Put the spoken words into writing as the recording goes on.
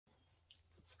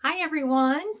Hi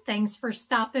everyone, thanks for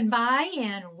stopping by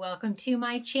and welcome to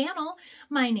my channel.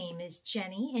 My name is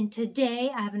Jenny and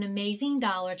today I have an amazing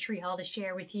Dollar Tree haul to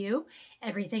share with you.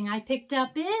 Everything I picked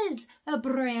up is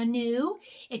brand new.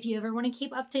 If you ever want to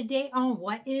keep up to date on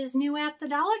what is new at the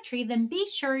Dollar Tree, then be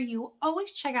sure you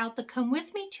always check out the Come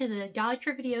With Me to the Dollar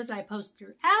Tree videos that I post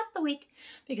throughout the week,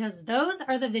 because those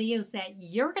are the videos that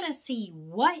you're going to see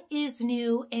what is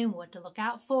new and what to look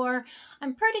out for.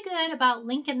 I'm pretty good about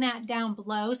linking that down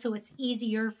below so it's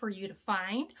easier for you to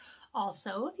find.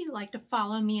 Also, if you'd like to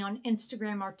follow me on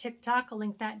Instagram or TikTok, I'll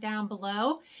link that down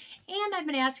below. And I've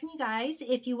been asking you guys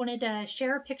if you wanted to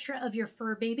share a picture of your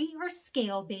fur baby or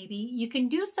scale baby. You can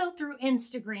do so through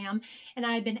Instagram, and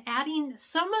I've been adding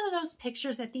some of those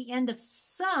pictures at the end of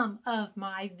some of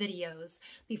my videos.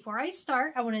 Before I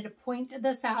start, I wanted to point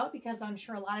this out because I'm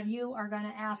sure a lot of you are going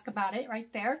to ask about it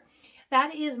right there.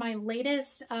 That is my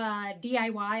latest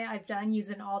DIY I've done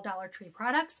using all Dollar Tree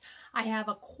products. I have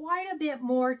quite a bit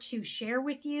more to share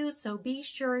with you, so be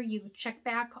sure you check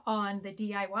back on the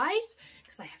DIYs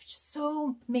because I have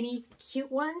so many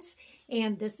cute ones.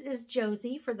 And this is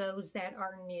Josie for those that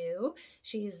are new.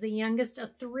 She's the youngest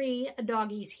of 3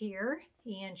 doggies here,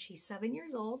 and she's 7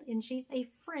 years old, and she's a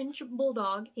French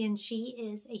bulldog, and she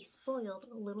is a spoiled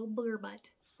little booger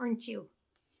butt, aren't you?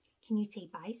 Can you say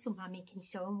bye so Mommy can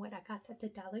show him what I got at the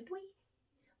Dollar Tree?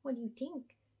 What do you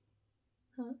think?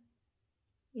 Huh?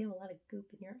 You have a lot of goop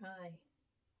in your eye.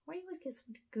 Why do you always get so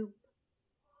much goop?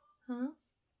 Huh?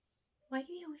 Why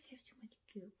do you always have so much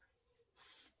goop?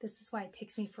 This is why it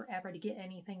takes me forever to get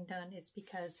anything done, is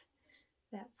because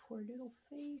that poor little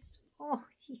face. Oh,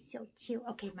 she's so cute.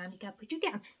 Okay, Mommy gotta put you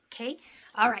down. Okay?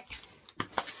 All right.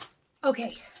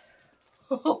 Okay.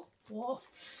 Oh, whoa.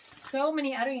 So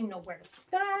many, I don't even know where to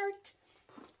start.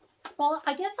 Well,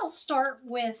 I guess I'll start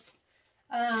with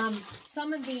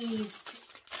some of these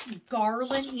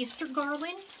garland, Easter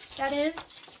garland, that is.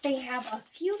 They have a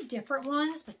few different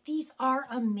ones, but these are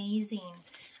amazing.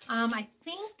 I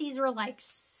think these are like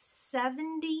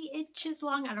 70 inches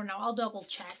long. I don't know, I'll double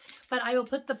check. But I will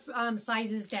put the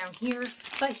sizes down here.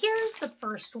 But here's the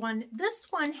first one. This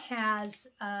one has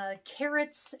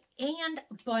carrots and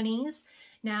bunnies.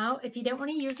 Now, if you don't want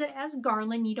to use it as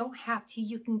garland, you don't have to.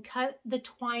 You can cut the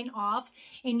twine off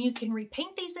and you can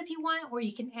repaint these if you want, or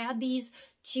you can add these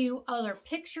to other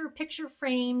picture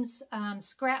frames,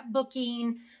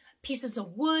 scrapbooking, pieces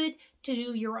of wood to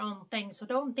do your own thing. So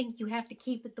don't think you have to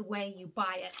keep it the way you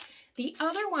buy it. The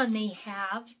other one they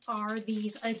have are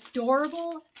these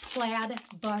adorable plaid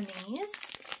bunnies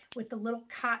with the little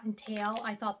cottontail.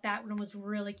 I thought that one was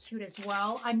really cute as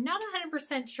well. I'm not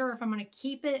 100% sure if I'm going to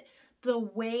keep it the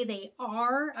way they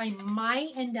are. I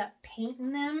might end up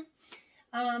painting them.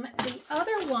 The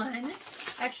other one,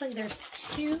 actually there's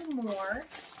 2 more.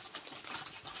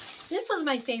 This was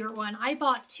my favorite one. I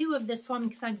bought 2 of this one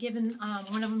because I'm giving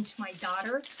one of them to my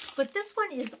daughter. But this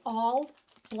one is all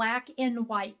black and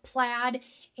white plaid,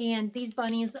 and these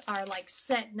bunnies are like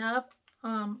setting up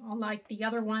unlike the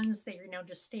other ones. They're, you know,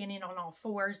 just standing on all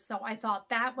 4s. So I thought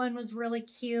that one was really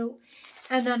cute.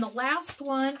 And then the last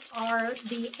one are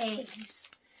the eggs.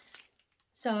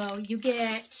 So you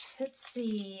get, let's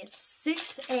see,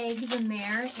 6 eggs in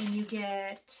there, and you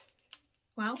get,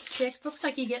 well, 6. Looks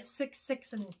like you get 6,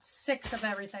 6, and 6 of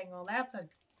everything. Well, that's a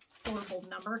horrible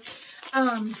number.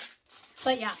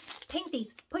 But yeah, paint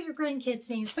these. Put your grandkids'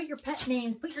 names, put your pet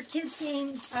names, put your kids'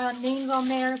 names on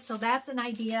there. So that's an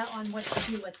idea on what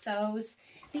to do with those.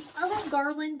 The other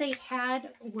garland they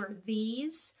had were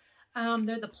these.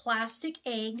 They're the plastic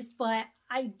eggs, but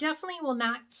I definitely will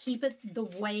not keep it the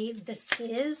way this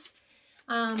is.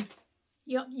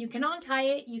 You can untie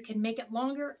it, you can make it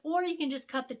longer, or you can just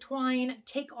cut the twine,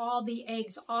 take all the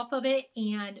eggs off of it,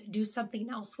 and do something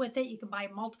else with it. You can buy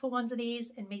multiple ones of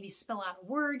these and maybe spell out a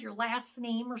word, your last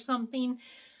name or something.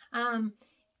 I'm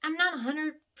not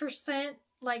 100%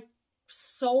 like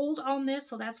sold on this,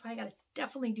 so that's why I gotta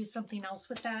definitely do something else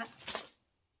with that.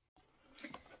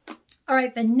 All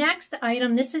right, the next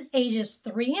item, this is ages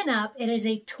 3 and up. It is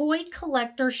a toy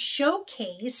collector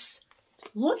showcase.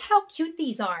 Look how cute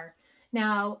these are.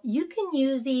 Now, you can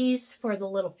use these for the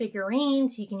little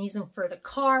figurines. You can use them for the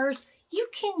cars. You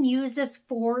can use this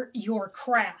for your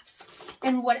crafts.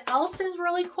 And what else is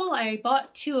really cool, I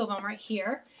bought 2 of them right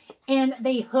here, and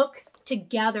they hook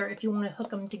together if you want to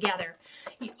hook them together.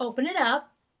 You open it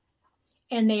up,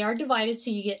 and they are divided,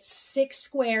 so you get 6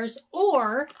 squares,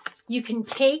 or you can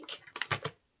take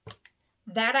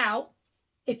that out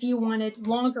if you wanted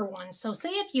longer ones. So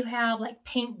say if you have like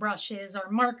paint brushes or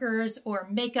markers or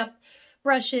makeup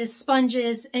brushes,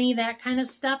 sponges, any of that kind of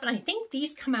stuff. And I think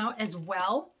these come out as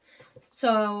well.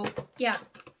 So yeah,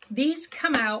 these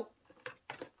come out,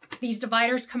 these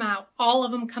dividers come out, all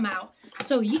of them come out.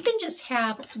 So you can just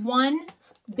have one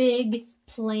big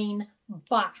plain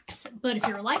box. But if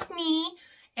you're like me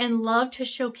and love to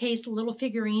showcase little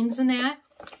figurines in that,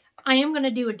 I am going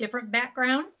to do a different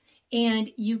background, and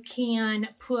you can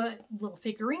put little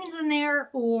figurines in there,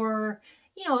 or,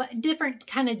 you know, different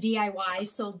kind of DIY.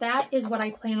 So that is what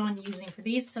I plan on using for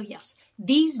these. So yes,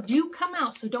 these do come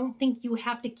out. So don't think you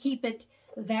have to keep it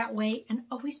that way, and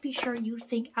always be sure you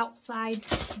think outside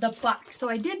the box. So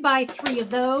I did buy 3 of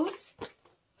those,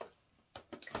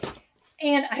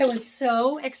 and I was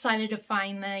so excited to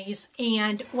find these.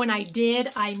 And when I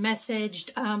did, I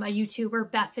messaged a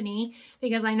YouTuber, Bethany,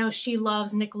 because I know she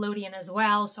loves Nickelodeon as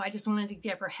well. So I just wanted to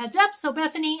give her a heads up. So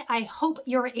Bethany, I hope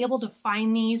you're able to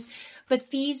find these. But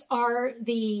these are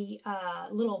the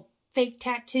little fake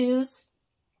tattoos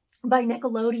by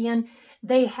Nickelodeon.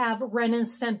 They have Ren and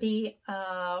Stimpy,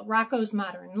 Rocko's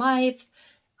Modern Life,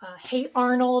 Hey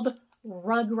Arnold,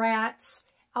 Rugrats.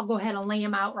 I'll go ahead and lay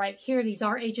them out right here. These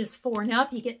are ages 4 and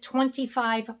up. You get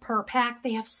 25 per pack.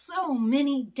 They have so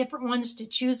many different ones to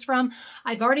choose from.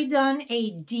 I've already done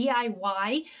a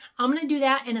DIY. I'm going to do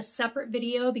that in a separate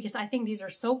video because I think these are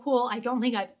so cool. I don't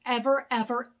think I've ever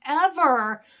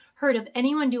heard of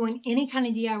anyone doing any kind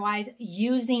of DIYs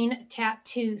using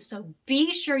tattoos. So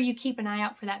be sure you keep an eye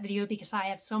out for that video because I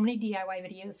have so many DIY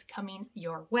videos coming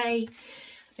your way.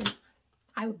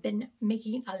 I've been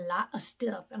making a lot of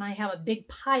stuff, and I have a big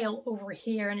pile over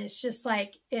here, and it's just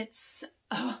like, it's,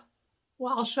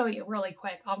 well, I'll show you really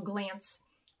quick. I'll glance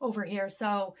over here.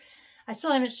 So I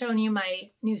still haven't shown you my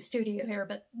new studio here,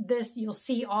 but this, you'll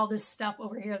see all this stuff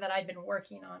over here that I've been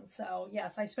working on. So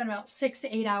yes, I spend about 6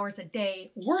 to 8 hours a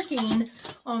day working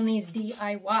on these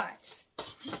DIYs.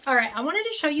 All right, I wanted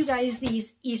to show you guys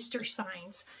these Easter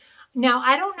signs. Now,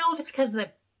 I don't know if it's because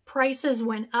the prices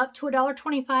went up to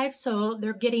 $1.25, so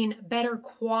they're getting better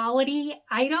quality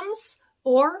items,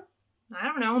 or I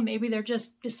don't know, maybe they're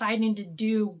just deciding to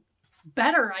do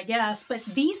better, I guess. But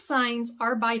these signs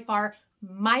are by far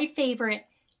my favorite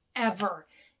ever.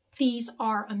 These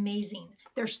are amazing.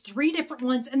 There's 3 different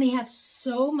ones, and they have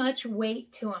so much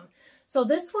weight to them. So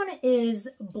this one is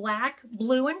black,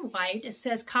 blue, and white. It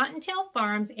says Cottontail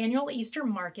Farms Annual Easter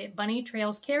Market, Bunny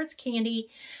Trails, Carrots Candy,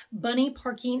 Bunny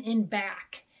Parking in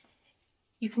Back.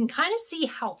 You can kind of see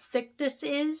how thick this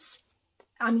is.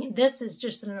 I mean, this is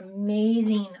just an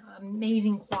amazing,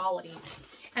 amazing quality.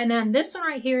 And then this one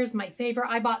right here is my favorite.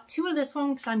 I bought 2 of this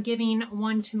one because I'm giving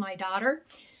one to my daughter.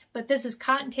 But this is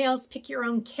Cottontail's Pick Your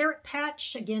Own Carrot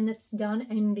Patch. Again, it's done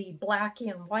in the black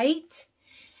and white.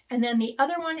 And then the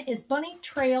other one is Bunny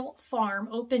Trail Farm,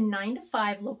 open 9 to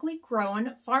 5, locally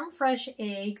grown, farm fresh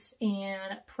eggs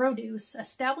and produce,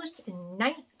 established in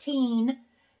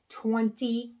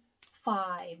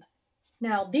 1925.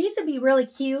 Now, these would be really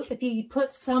cute if you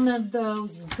put some of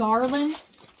those garland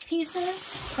pieces.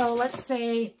 So let's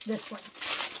say this one.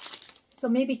 So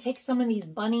maybe take some of these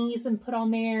bunnies and put on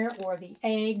there, or the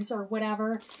eggs or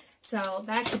whatever. So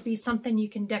that could be something you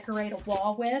can decorate a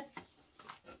wall with.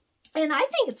 And I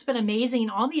think it's been amazing.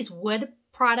 All these wood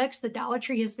products the Dollar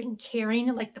Tree has been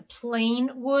carrying, like the plain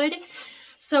wood.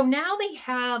 So now they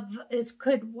have, it's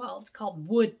called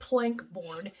wood plank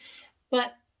board,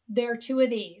 but there are 2 of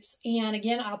these. And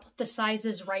again, I'll put the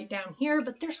sizes right down here,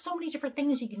 but there's so many different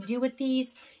things you can do with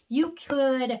these. You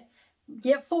could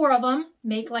get 4 of them,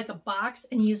 make like a box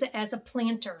and use it as a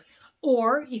planter.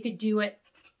 Or you could do it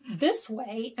this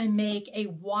way and make a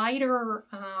wider,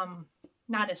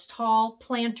 not as tall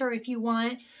planter if you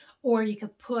want. Or you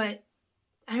could put,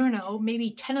 I don't know, maybe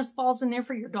tennis balls in there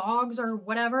for your dogs or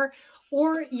whatever.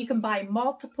 Or you can buy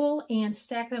multiple and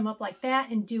stack them up like that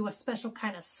and do a special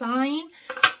kind of sign.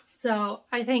 So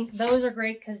I think those are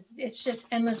great because it's just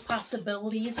endless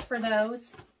possibilities for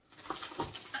those.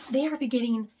 They've been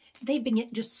getting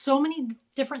just so many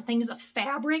different things of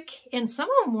fabric, and some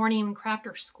of them weren't even craft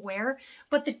or square.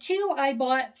 But the 2 I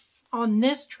bought on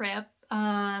this trip,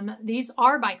 these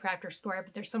are by Craft or Square,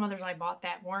 but there's some others I bought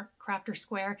that weren't Craft or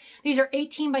Square. These are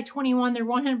 18 by 21. They're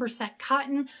 100%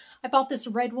 cotton. I bought this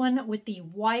red one with the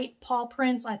white paw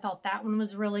prints. I thought that one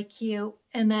was really cute.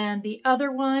 And then the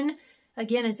other one,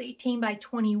 again, is 18 by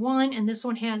 21, and this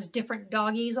one has different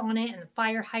doggies on it and a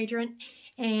fire hydrant.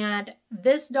 And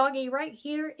this doggie right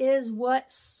here is what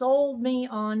sold me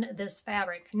on this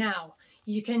fabric. Now,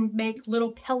 you can make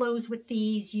little pillows with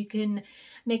these. You can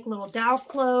make little doll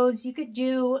clothes. You could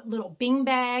do little bean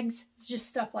bags. It's just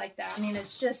stuff like that. I mean,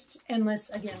 it's just endless,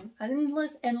 again,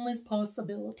 endless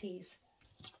possibilities.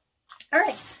 All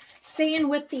right, staying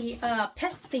with the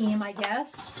pet theme, I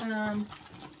guess. Trying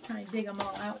to dig them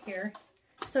all out here.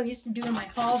 so used to doing my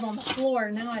hauls on the floor.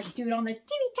 Now I do it on this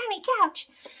teeny tiny couch.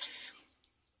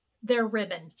 They're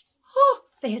ribbon. Oh,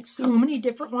 they had so many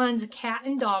different ones, cat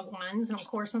and dog ones. And of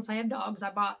course, since I have dogs,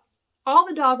 I bought all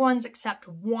the dog ones except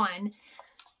one.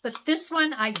 But this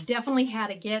one I definitely had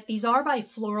to get. These are by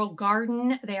Floral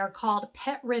Garden. They are called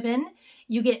Pet Ribbon.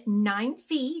 You get 9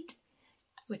 feet,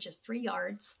 which is 3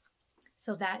 yards.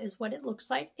 So that is what it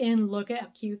looks like. And look at how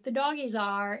cute the doggies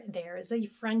are. There is a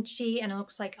Frenchie and it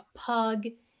looks like a pug.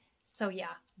 So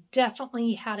yeah,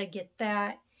 definitely had to get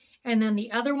that. And then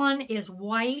the other one is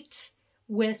white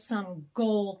with some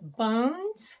gold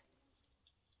bones.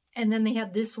 And then they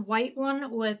have this white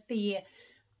one with the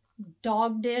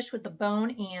dog dish with the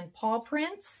bone and paw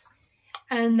prints.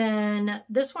 And then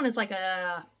this one is like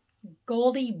a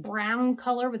goldy brown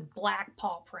color with black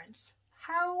paw prints.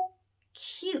 How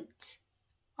cute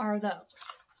are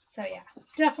those? So yeah,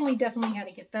 definitely had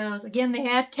to get those. Again, they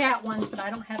had cat ones, but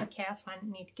I don't have a cat, so I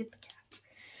didn't need to get the cats.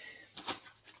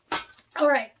 All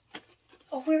right.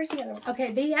 Oh, where's the other one?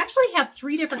 Okay, they actually have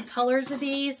 3 different colors of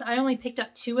these. I only picked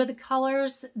up 2 of the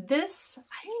colors. This,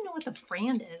 I don't even know what the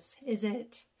brand is. Is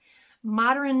it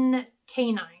Modern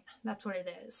Canine? That's what it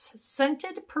is.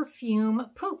 Scented perfume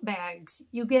poop bags.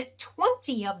 You get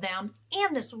 20 of them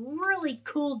and this really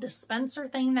cool dispenser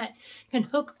thing that can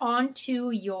hook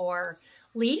onto your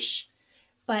leash.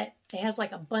 But it has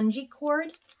like a bungee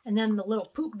cord and then the little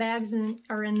poop bags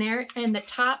are in there and the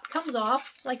top comes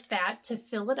off like that to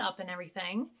fill it up and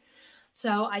everything.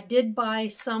 So I did buy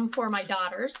some for my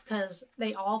daughters because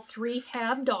they all 3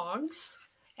 have dogs.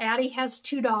 Addie has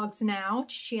 2 dogs now.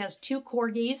 She has 2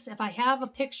 corgis. If I have a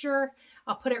picture,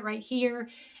 I'll put it right here.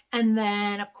 And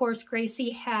then, of course,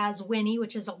 Gracie has Winnie,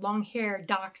 which is a long-haired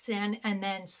dachshund. And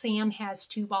then Sam has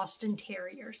 2 Boston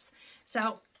Terriers.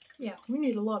 So, yeah, we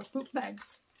need a lot of poop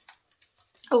bags.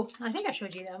 Oh, I think I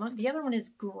showed you that one. The other one is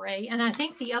gray. And I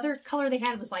think the other color they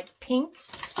had was like pink,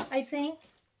 I think.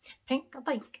 Pink, I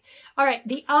think. All right,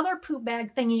 the other poop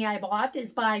bag thingy I bought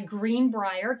is by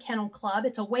Greenbrier Kennel Club.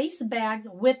 It's a waste bag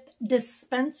with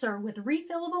dispenser with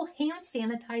refillable hand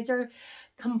sanitizer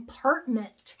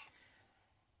compartment.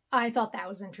 I thought that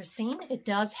was interesting. It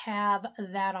does have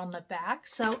that on the back.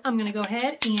 So I'm going to go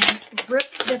ahead and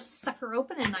rip this sucker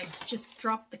open. And I just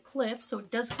dropped the clip. So it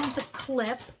does come with a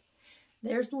clip.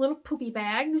 There's the little poopy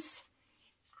bags.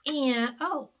 And,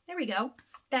 oh, there we go.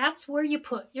 That's where you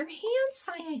put your hand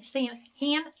sanitizer.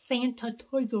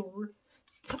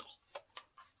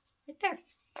 Right there.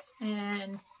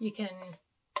 And you can,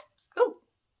 oh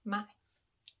my.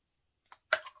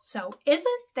 So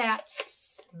isn't that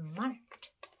smart?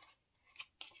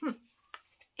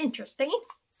 Interesting.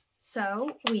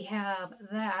 So we have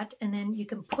that, and then you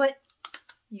can put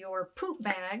your poop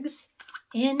bags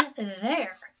in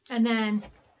there. And then,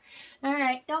 all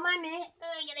right, don't mind me.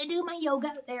 I gotta do my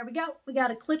yoga. There we go. We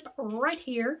got a clip right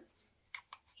here.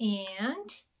 And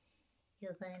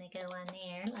you're gonna go on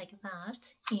there like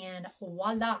that. And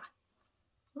voila.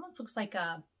 Almost looks like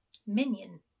a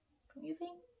minion. Don't you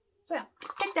think? So yeah,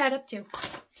 pick that up too.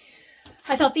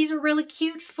 I thought these were really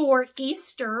cute for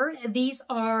Easter. These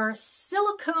are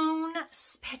silicone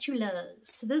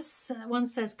spatulas. This one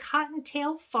says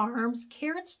Cottontail Farms,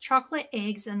 carrots, chocolate,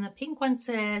 eggs, and the pink one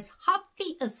says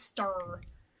Happy Easter.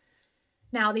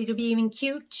 Now, these would be even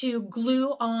cute to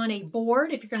glue on a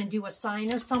board if you're going to do a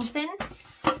sign or something.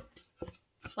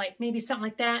 Like maybe something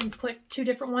like that and put 2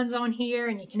 different ones on here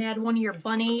and you can add one of your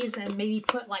bunnies and maybe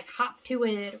put like hop to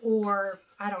it or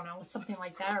I don't know, something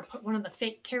like that, or put one of the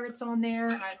fake carrots on there. I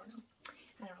don't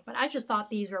know, but I just thought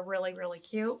these were really, really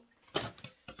cute.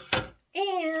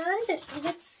 And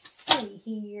let's see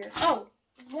here. Oh,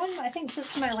 I think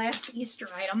this is my last Easter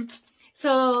item.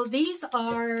 So these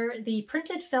are the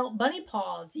printed felt bunny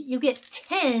paws. You get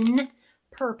 10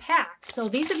 per pack. So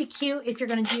these would be cute if you're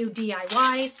going to do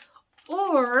DIYs.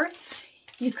 Or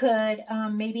you could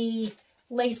maybe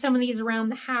lay some of these around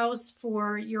the house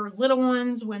for your little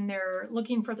ones when they're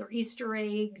looking for their Easter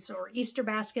eggs or Easter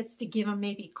baskets to give them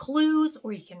maybe clues,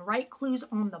 or you can write clues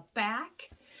on the back.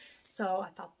 So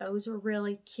I thought those were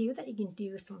really cute that you can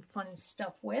do some fun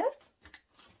stuff with.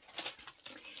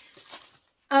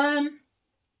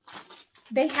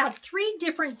 They have 3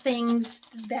 different things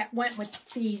that went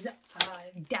with these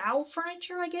Dow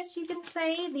furniture, I guess you can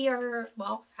say. They are,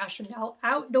 well, Ashton Dow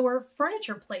outdoor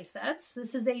furniture play sets.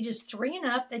 This is ages 3 and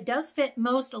up. It does fit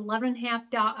most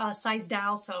 11.5 size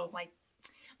Dows, so like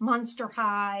Monster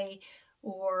High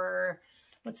or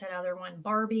what's that other one?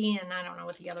 Barbie, and I don't know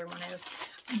what the other one is.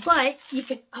 But you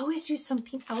can always do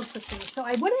something else with these. So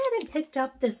I went ahead and picked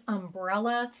up this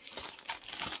umbrella.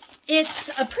 It's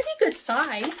a pretty good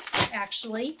size,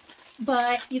 actually.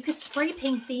 but you could spray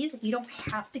paint these. You don't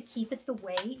have to keep it the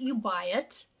way you buy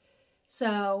it.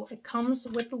 So it comes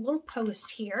with a little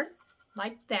post here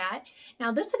like that.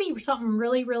 Now this would be something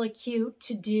really, really cute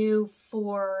to do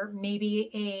for maybe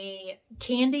a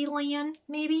candy land,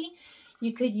 maybe.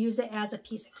 You could use it as a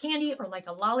piece of candy or like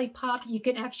a lollipop. You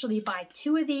can actually buy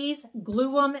 2 of these,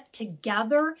 glue them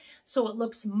together so it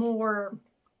looks more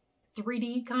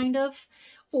 3D kind of.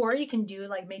 Or you can do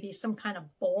like maybe some kind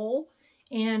of bowl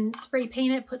and spray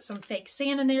paint it, put some fake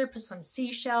sand in there, put some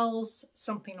seashells,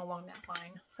 something along that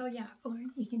line. So yeah, or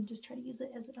you can just try to use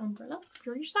it as an umbrella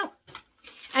for yourself.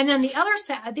 And then the other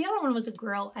one was a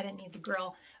grill. I didn't need the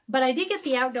grill, but I did get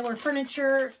the outdoor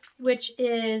furniture, which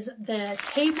is the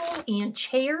table and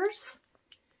chairs.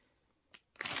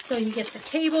 So you get the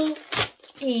table,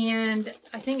 and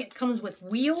I think it comes with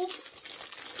wheels.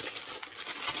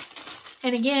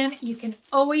 And again, you can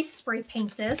always spray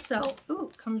paint this. So, ooh,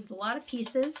 it comes with a lot of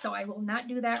pieces. So I will not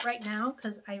do that right now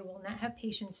because I will not have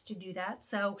patience to do that.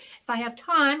 So if I have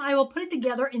time, I will put it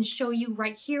together and show you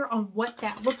right here on what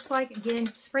that looks like.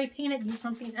 Again, spray paint it, do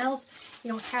something else.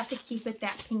 You don't have to keep it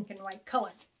that pink and white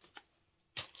color.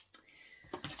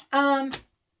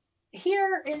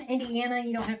 Here in Indiana,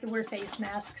 you don't have to wear face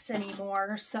masks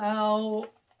anymore.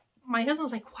 So my husband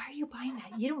was like, why are you buying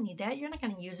that? You don't need that. You're not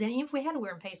going to use it. Even if we had to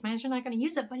wear a face mask, you're not going to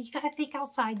use it. But you got to think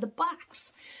outside the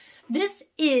box. This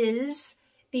is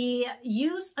the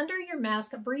use under your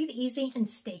mask, breathe easy and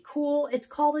stay cool. It's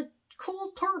called a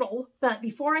cool turtle. But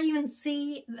before I even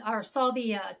saw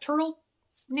the turtle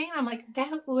name, I'm like,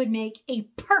 that would make a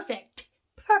perfect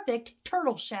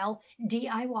turtle shell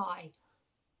DIY.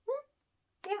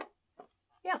 Yeah.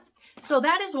 Yeah. So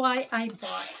that is why I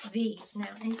bought these. Now,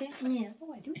 I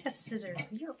do have scissors.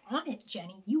 You're on it,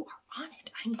 Jenny. You are on it.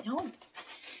 I know.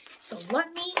 So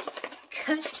let me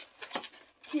cut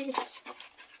this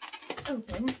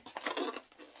open.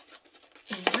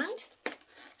 And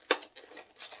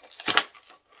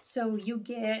so you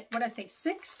get, what did I say,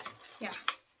 6? Yeah.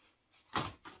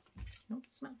 No,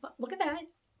 it's not, but look at that.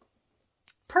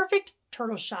 Perfect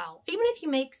turtle shell. Even if you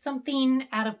make something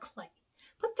out of clay.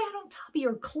 Put that on top of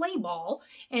your clay ball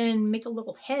and make a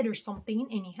little head or something,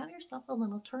 and you have yourself a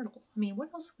little turtle. I mean,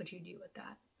 what else would you do with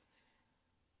that?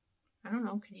 I don't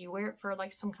know. Could you wear it for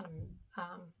like some kind of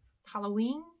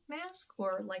Halloween mask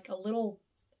or like a little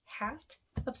hat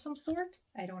of some sort?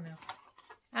 I don't know.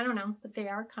 I don't know, but they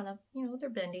are kind of, you know, they're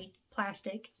bendy,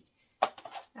 plastic. I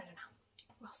don't know.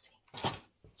 We'll see.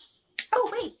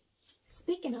 Oh, wait.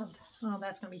 Speaking of, oh,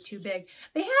 that's going to be too big.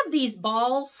 They have these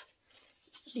balls.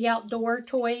 The outdoor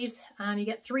toys. You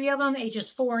get 3 of them, ages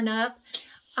 4 and up.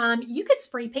 You could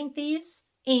spray paint these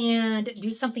and do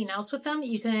something else with them.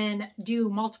 You can do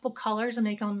multiple colors and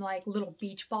make them like little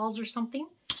beach balls or something.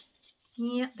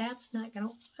 Yeah, that's not gonna,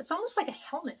 it's almost like a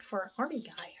helmet for an army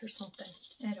guy or something.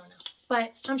 I don't know.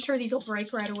 But I'm sure these will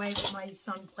break right away. But my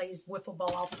son plays wiffle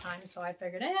ball all the time, so I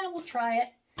figured, we'll try it.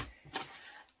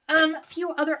 A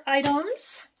few other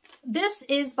items. This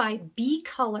is by B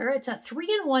Color. It's a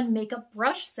 3-in-1 makeup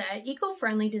brush set,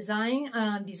 eco-friendly design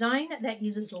that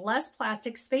uses less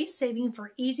plastic, space-saving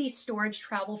for easy storage,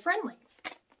 travel-friendly.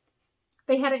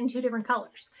 They had it in 2 different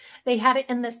colors. They had it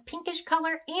in this pinkish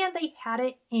color and they had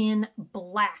it in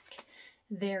black.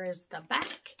 There is the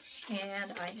back,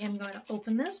 and I am going to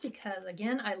open this because,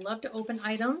 again, I love to open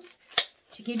items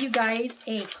to give you guys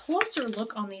a closer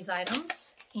look on these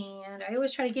items, and I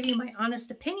always try to give you my honest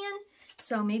opinion.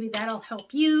 So maybe that'll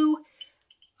help you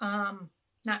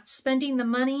not spending the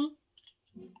money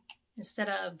instead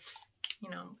of, you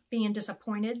know, being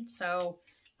disappointed. So,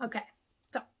 okay.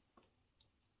 So,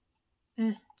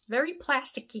 very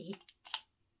plasticky.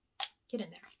 Get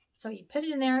in there. So you put it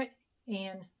in there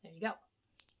and there you go.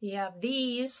 You have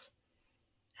these.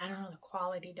 I don't know, the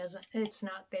quality doesn't, it's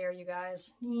not there, you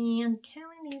guys. And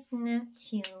quality's not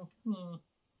too.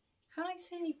 How do I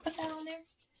say you put that on there?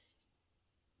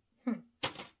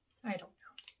 I don't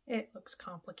know. It looks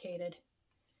complicated.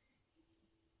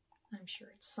 I'm sure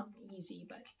it's something easy,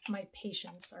 but my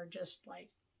patience are just like,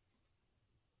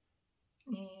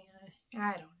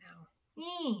 I don't know.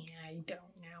 I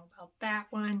don't know about that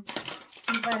one,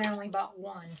 but I only bought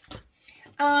 1.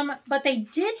 But they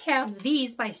did have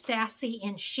these by Sassy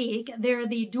and Chic. They're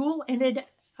the dual-ended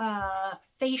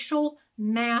facial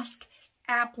mask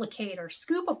applicator.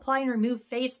 Scoop, apply, and remove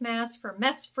face mask for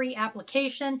mess-free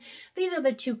application. These are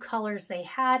the 2 colors they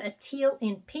had, a teal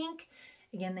and pink.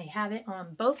 Again, they have it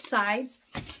on both sides.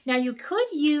 Now you could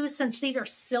use, since these are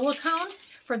silicone,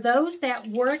 for those that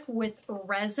work with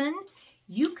resin,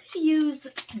 you could use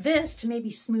this to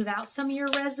maybe smooth out some of your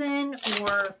resin,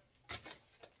 or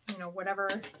you know, whatever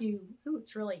you, ooh,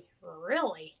 it's really,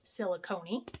 really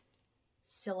silicone-y.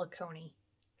 Silicone-y.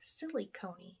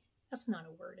 Silicone-y. That's not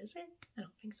a word, is it? I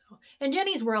don't think so. In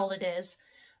Jenny's world it is,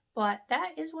 but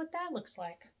that is what that looks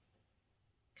like.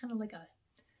 Kind of like a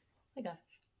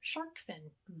shark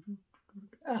fin.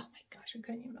 Oh my gosh, I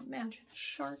couldn't even imagine a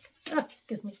shark. Ugh,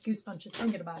 gives me goosebumps just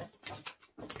thinking about it.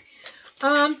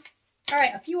 All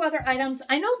right, a few other items.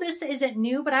 I know this isn't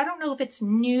new, but I don't know if it's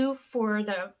new for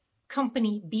the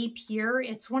company Be Pure.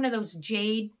 It's one of those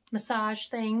jade massage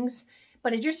things,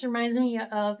 but it just reminds me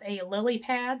of a lily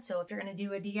pad. So if you're going to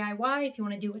do a DIY, if you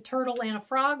want to do a turtle and a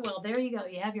frog, well, there you go.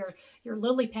 You have your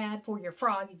lily pad for your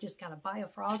frog. You just got to buy a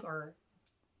frog or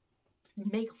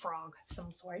make a frog of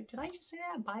some sort. Did I just say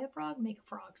that? Buy a frog, make a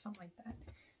frog, something like that.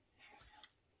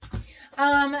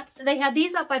 They had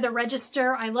these up by the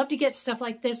register. I love to get stuff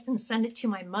like this and send it to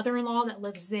my mother-in-law that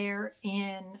lives there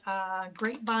in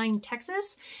Grapevine,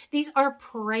 Texas. These are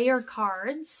prayer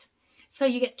cards. So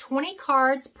you get 20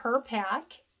 cards per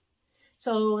pack.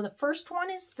 So the first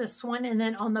one is this one, and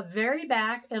then on the very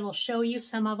back, it'll show you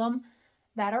some of them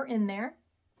that are in there.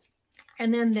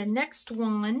 And then the next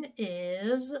one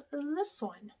is this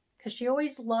one, because she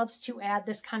always loves to add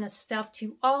this kind of stuff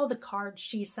to all the cards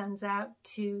she sends out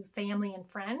to family and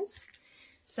friends.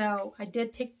 So I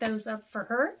did pick those up for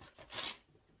her.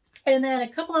 And then a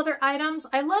couple other items.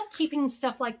 I love keeping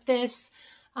stuff like this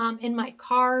in my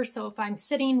car. So if I'm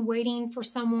sitting waiting for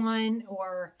someone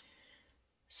or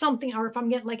something, or if I'm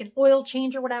getting like an oil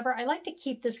change or whatever, I like to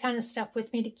keep this kind of stuff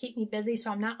with me to keep me busy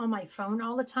so I'm not on my phone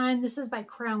all the time. This is by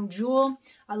Crown Jewel.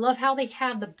 I love how they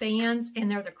have the bands and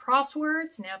they're the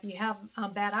crosswords. Now, if you have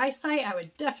bad eyesight, I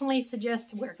would definitely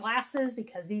suggest to wear glasses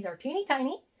because these are teeny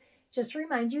tiny. Just to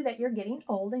remind you that you're getting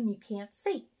old and you can't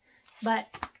see. But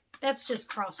that's just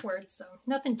crosswords, so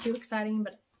nothing too exciting.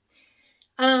 But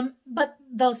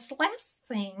the last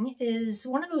thing is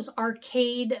one of those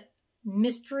arcade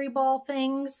mystery ball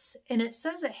things, and it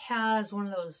says it has one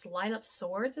of those light up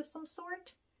swords of some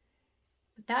sort,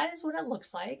 but that is what it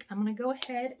looks like. I'm going to go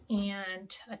ahead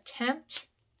and attempt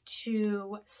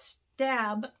to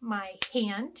stab my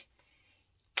hand,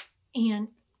 and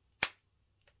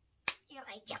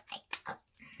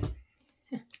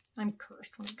I'm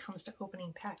cursed when it comes to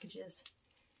opening packages.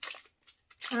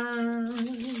 Ooh,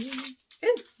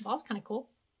 ball's kind of cool,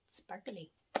 sparkly.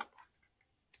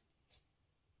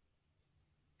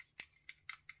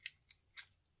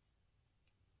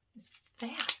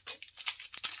 That?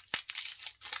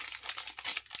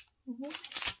 What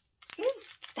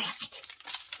is that?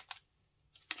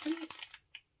 What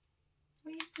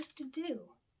are you supposed to do?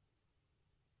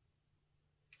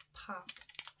 Pop.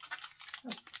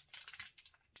 Oh.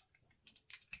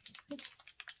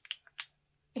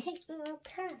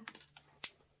 Okay.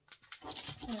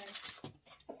 All right.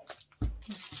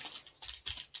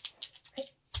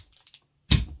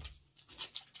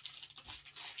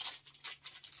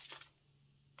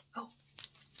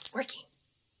 Working.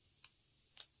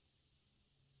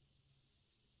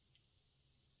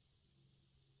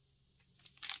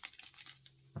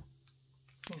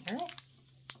 All right.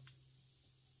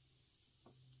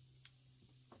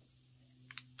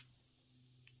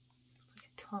 Like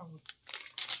a tongue.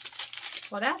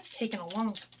 Well, that's taken a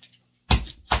long time.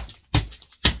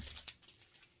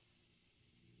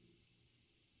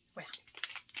 Well,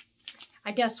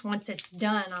 I guess once it's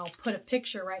done, I'll put a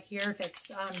picture right here if it's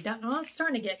done. Oh, it's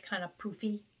starting to get kind of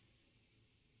poofy.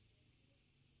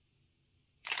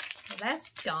 Well, that's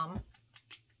dumb.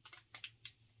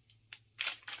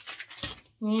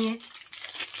 Yeah.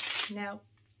 No,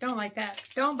 don't like that.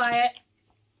 Don't buy it.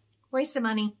 Waste of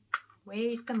money.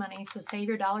 Waste of money. So save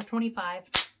your $1.25.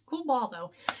 Cool ball,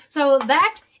 though. So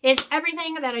that is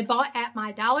everything that I bought at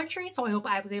my Dollar Tree. So I hope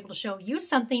I was able to show you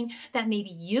something that maybe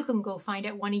you can go find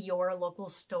at one of your local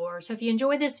stores. So if you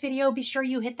enjoyed this video, be sure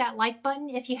you hit that like button.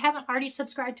 If you haven't already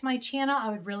subscribed to my channel, I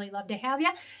would really love to have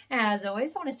you. As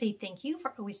always, I want to say thank you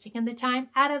for always taking the time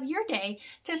out of your day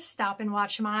to stop and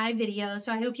watch my videos.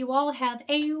 So I hope you all have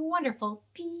a wonderful,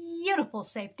 beautiful,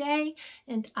 safe day.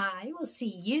 And I will see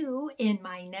you in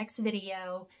my next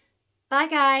video. Bye,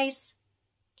 guys.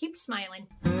 Keep smiling.